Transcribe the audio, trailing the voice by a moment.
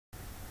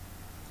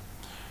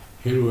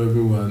Hello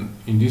everyone,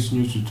 in this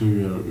new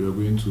tutorial we are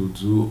going to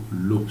do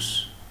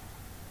loops.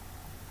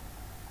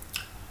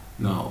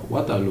 Now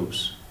what are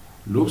loops?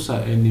 Loops are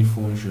any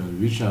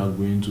function which are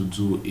going to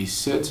do a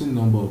certain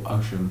number of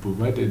actions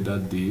provided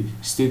that the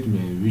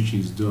statement which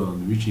is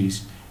done,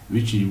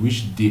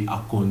 which they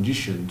are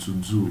conditioned to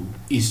do,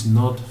 is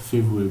not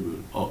favorable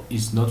or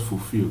is not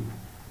fulfilled.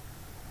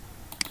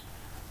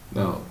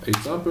 Now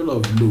example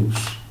of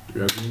loops,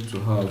 we are going to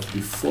have the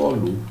for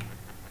loop.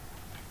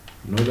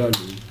 Another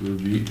loop will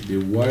be the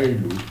while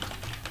loop.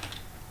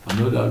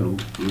 Another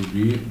loop will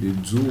be the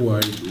do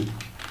while loop,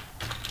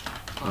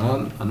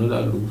 and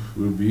another loop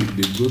will be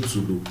the go to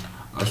loop,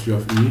 as we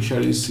have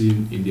initially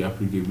seen in the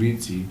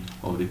applicability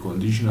of the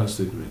conditional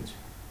statement.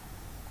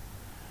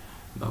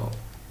 Now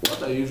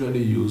what I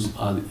usually use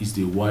is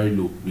the while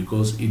loop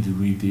because it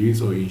reiterates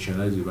or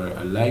initializes the variable.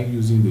 I like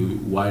using the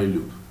while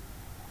loop,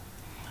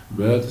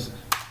 but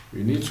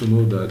we need to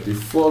know that the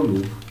for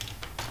loop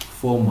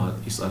format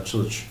is as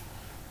such.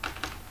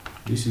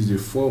 This is the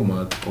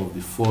format of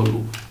the for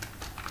loop.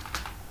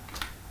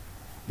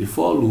 The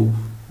for loop,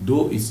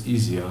 though it's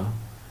easier,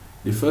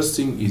 the first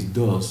thing it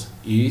does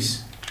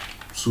is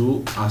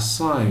to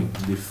assign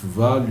the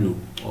value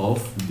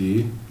of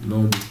the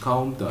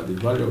counter, the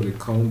value of the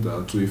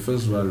counter to a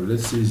first value,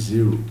 let's say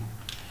 0.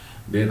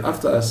 Then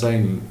after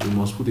assigning, you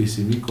must put a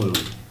semicolon.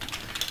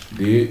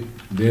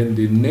 Then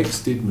the next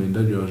statement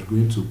that you are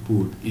going to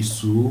put is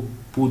to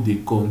put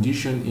the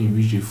condition in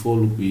which the for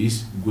loop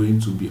is going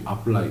to be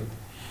applied.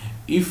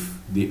 If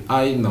the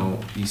I now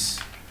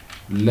is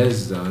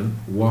less than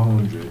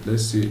 100,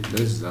 let's say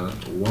less than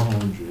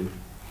 100,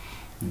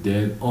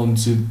 then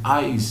until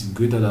I is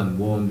greater than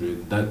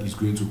 100, that is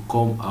going to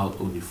come out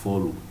of the for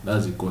loop.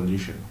 That's the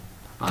condition.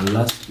 And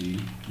lastly,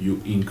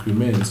 you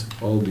increment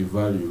all the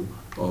value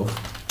of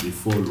the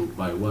for loop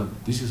by 1.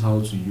 This is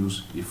how to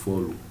use the for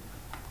loop.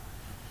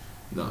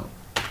 Now,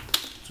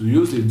 to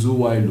use the do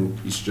while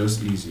loop is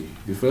just easy.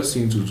 The first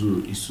thing to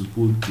do is to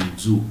put the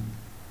do.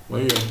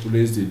 When you have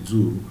placed the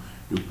do,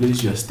 you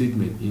place your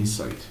statement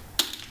inside.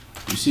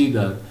 You see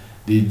that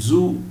the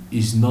do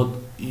is not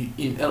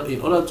in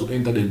order to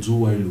enter the do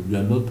while loop, you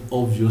are not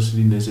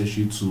obviously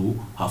necessary to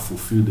have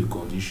fulfilled the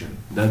condition.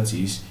 That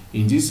is,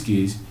 in this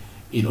case,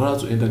 in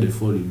order to enter the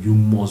for loop, you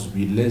must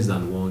be less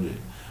than 100.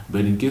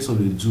 But in case of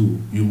the do,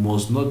 you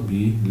must not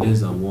be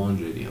less than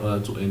 100 in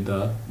order to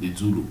enter the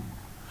do loop,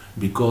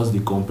 because the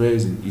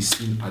comparison is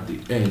seen at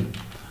the end.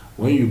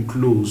 When you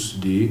close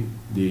the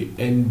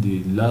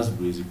last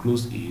brace, the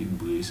close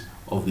brace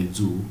of the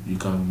do, you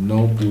can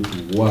now put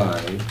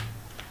while.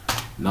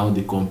 Now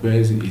the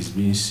comparison is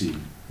being seen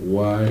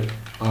while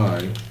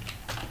I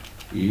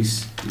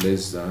is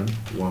less than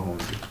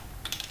 100.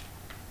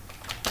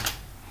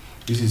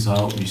 This is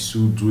how we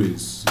should do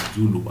it.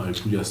 Do loop, I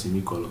put a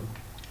semicolon.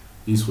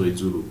 This for a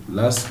do loop.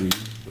 Lastly,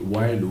 the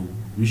while loop,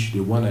 which the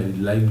one I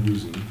like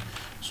using.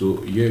 So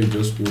here you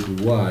just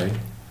put while.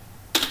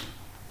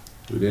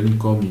 You then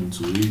come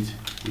into it.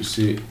 You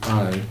say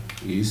I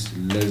is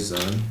less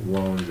than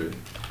 100.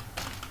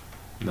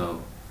 Now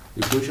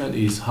the question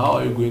is, how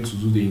are you going to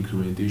do the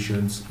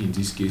incrementations in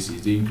these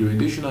cases? The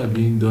incrementation are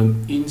being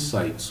done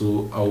inside,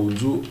 so I will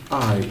do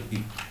I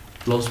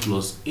plus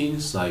plus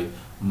inside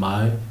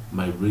my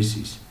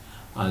braces,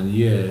 and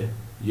here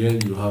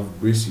you have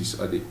braces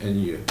at the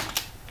end here,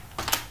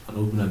 an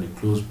open and a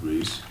closed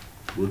brace,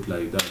 both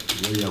like that,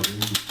 where you are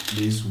going to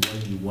place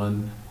what you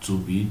want to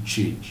be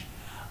changed,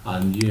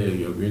 and here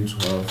you are going to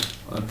have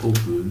an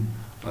open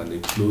and a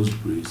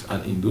closed brace,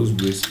 and in those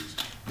braces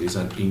there's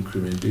an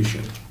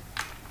incrementation.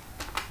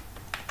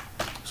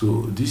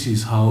 So this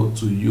is how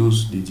to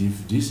use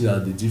these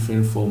are the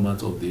different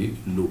formats of the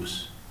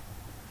loops: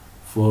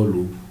 for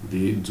loop,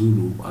 the do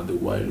loop, and the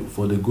while loop.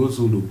 For the go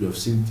to loop, you have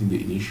seen it in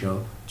the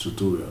initial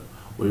tutorial,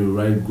 where you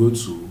write go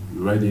to,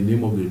 you write the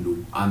name of the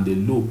loop, and the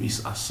loop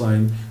is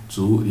assigned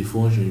to the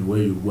function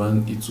where you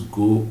want it to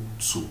go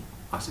to,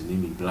 as the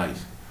name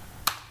implies.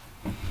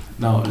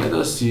 Now let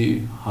us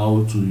see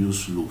how to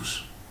use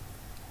loops.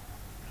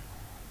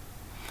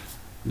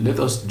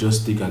 Let us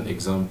just take an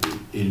example: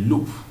 a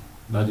loop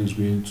that is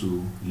going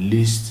to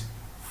list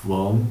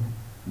from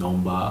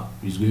number,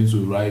 is going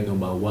to write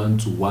number 1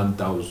 to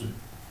 1000.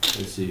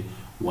 Let's say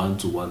 1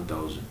 to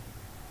 1000.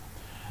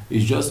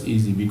 It's just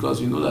easy because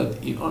you know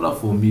that in order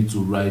for me to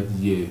write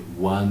here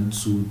 1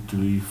 2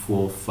 3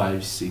 4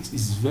 5 6,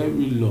 it's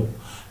very long.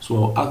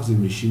 So I'll ask the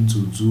machine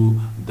to do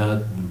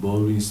that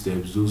boring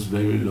steps, those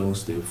very long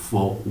steps,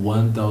 for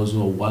 1000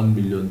 or 1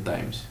 million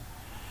times.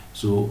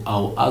 So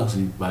I'll ask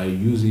it by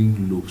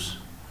using loops.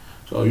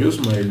 So I'll use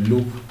my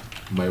loop,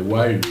 my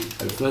while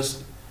loop.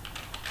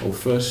 I'll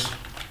first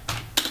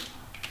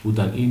put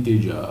an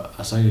integer,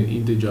 assign an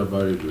integer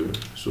variable.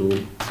 So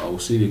I'll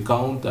say the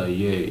counter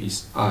here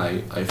is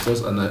I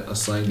first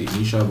assign the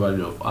initial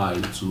value of I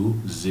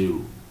to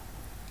 0.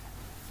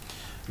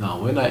 Now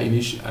when I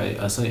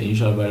assign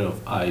initial value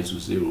of I to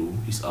 0,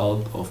 it's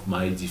out of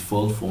my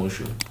default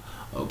function.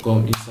 I'll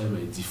come inside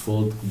my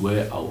default,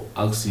 where I'll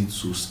ask it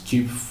to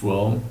skip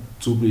from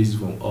 2 places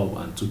from up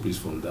and 2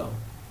 places from down.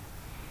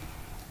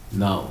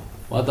 Now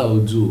what I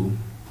will do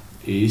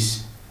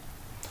is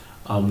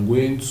I'm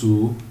going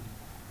to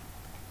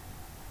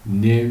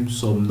name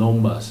some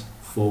numbers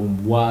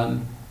from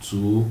 1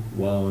 to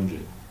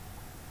 100.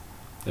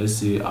 Let's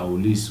say I will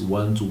list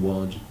 1 to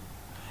 100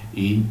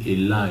 in a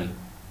line.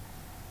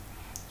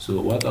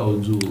 So what I will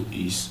do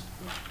is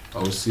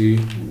I'll say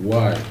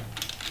y.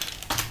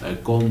 I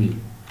come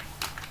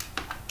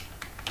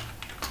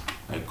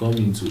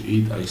into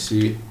it. I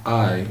say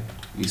I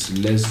is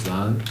less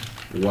than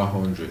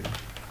 100.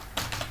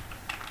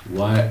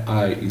 Why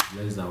I is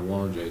less than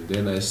 100.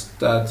 Then I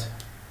start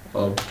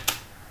up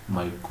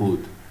my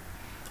code.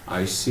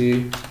 I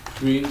say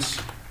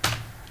print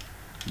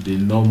the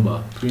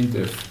number,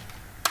 printf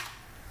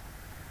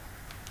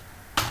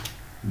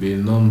the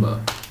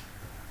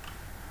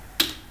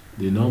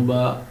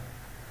number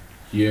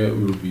here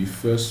will be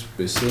first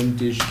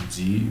percentage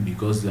 %d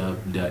because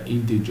they are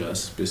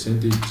integers,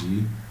 percentage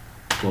 %d,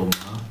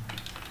 comma,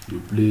 you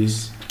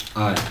place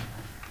I,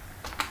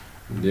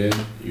 then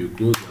you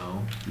go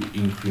down, you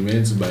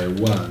increment by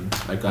 1.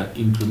 I can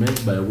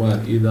increment by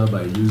 1 either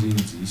by using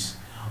this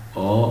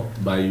or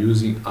by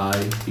using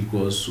I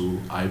equals to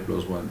I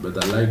plus 1,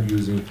 but I like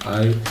using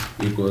I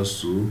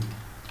equals to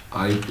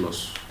I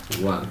plus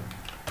 1.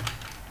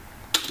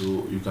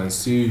 So you can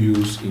still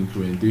use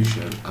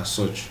incrementation as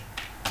such,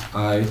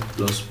 I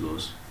plus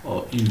plus,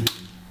 or even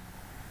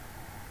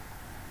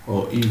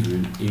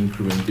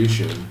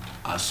incrementation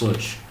as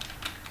such,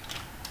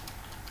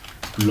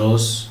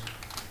 plus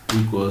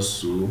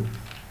equals to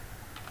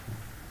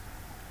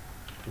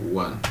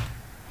 1.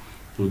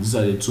 So these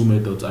are the two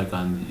methods I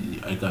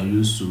can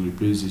use to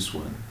replace this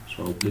one.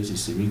 So I'll place a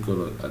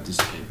semicolon at this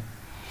end.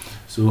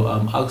 So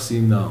I'm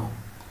asking now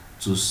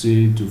to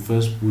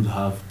first put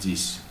half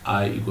this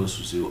I equals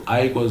to 0.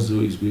 I equals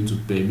 0 is going to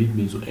permit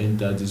me to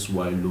enter this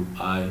while loop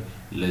I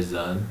less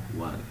than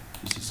 1.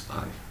 This is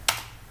I.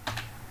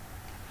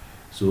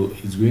 So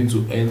it's going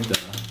to enter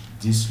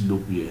this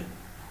loop here.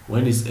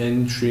 When it's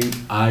entering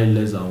I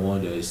less than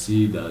 1, I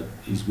see that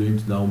it's going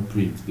to now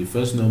print. The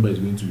first number is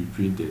going to be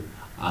printed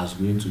as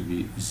going to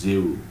be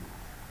 0.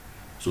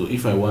 So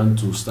if I want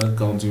to start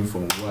counting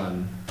from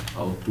 1,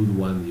 I'll put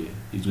 1 here.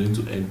 It's going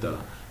to enter.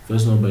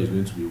 First number is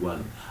going to be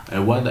 1. I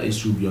want that it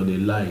should be on a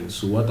line.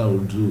 So what I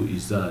will do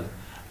is that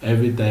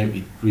every time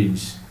it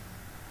prints,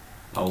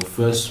 I'll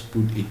first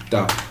put a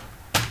tab.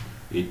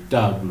 A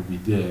tab will be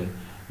there,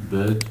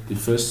 but the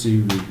first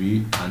thing will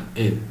be an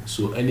n.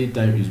 So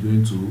anytime it's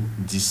going to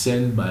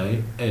descend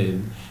by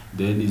n,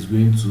 then it's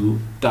going to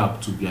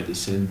tab to be at the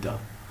center.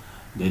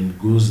 Then it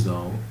goes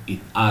down, it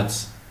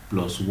adds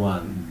plus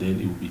 1, then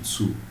it will be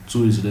 2.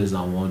 2 is less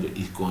than 1,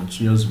 it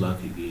continues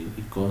back again,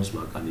 it comes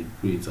back and it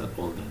prints at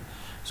all that.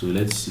 So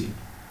let's see.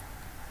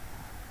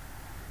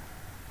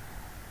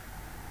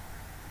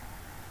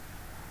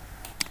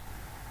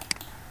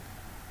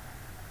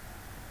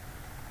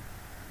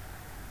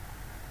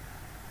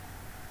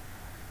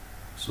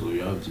 So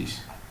you have this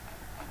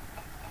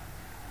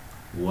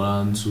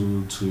 1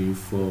 2 3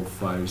 4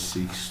 5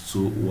 6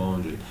 to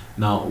 100.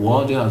 Now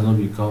 100 has not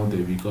been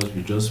counted because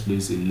we just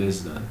placed a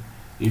less than.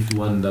 If you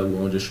want that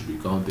 100 should be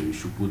counted, we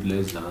should put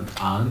less than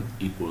and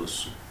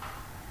equals to.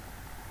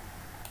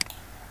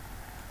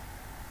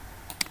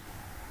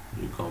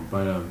 You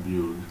compile and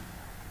build.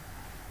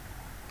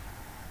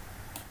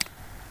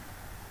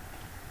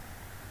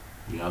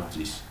 You have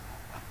this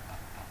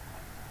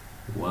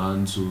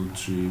 1 2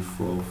 3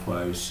 4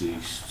 5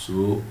 6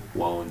 to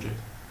 100.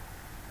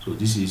 So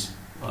this is,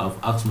 I've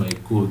asked my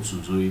code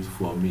to do it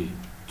for me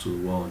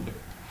to 100.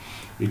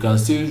 We can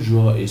still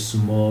draw a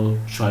small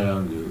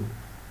triangle.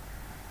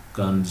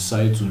 Can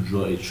decide to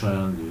draw a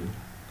triangle.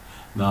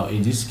 Now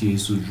in this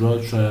case, to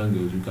draw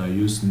triangles, you can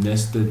use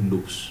nested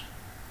loops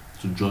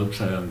to draw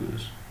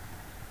triangles,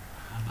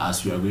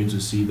 as we are going to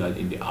see that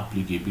in the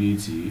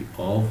applicability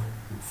of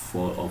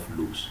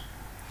loops.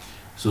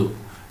 So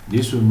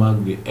this will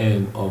mark the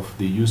end of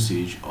the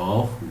usage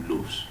of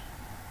loops.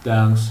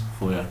 Thanks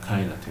for your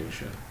kind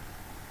attention.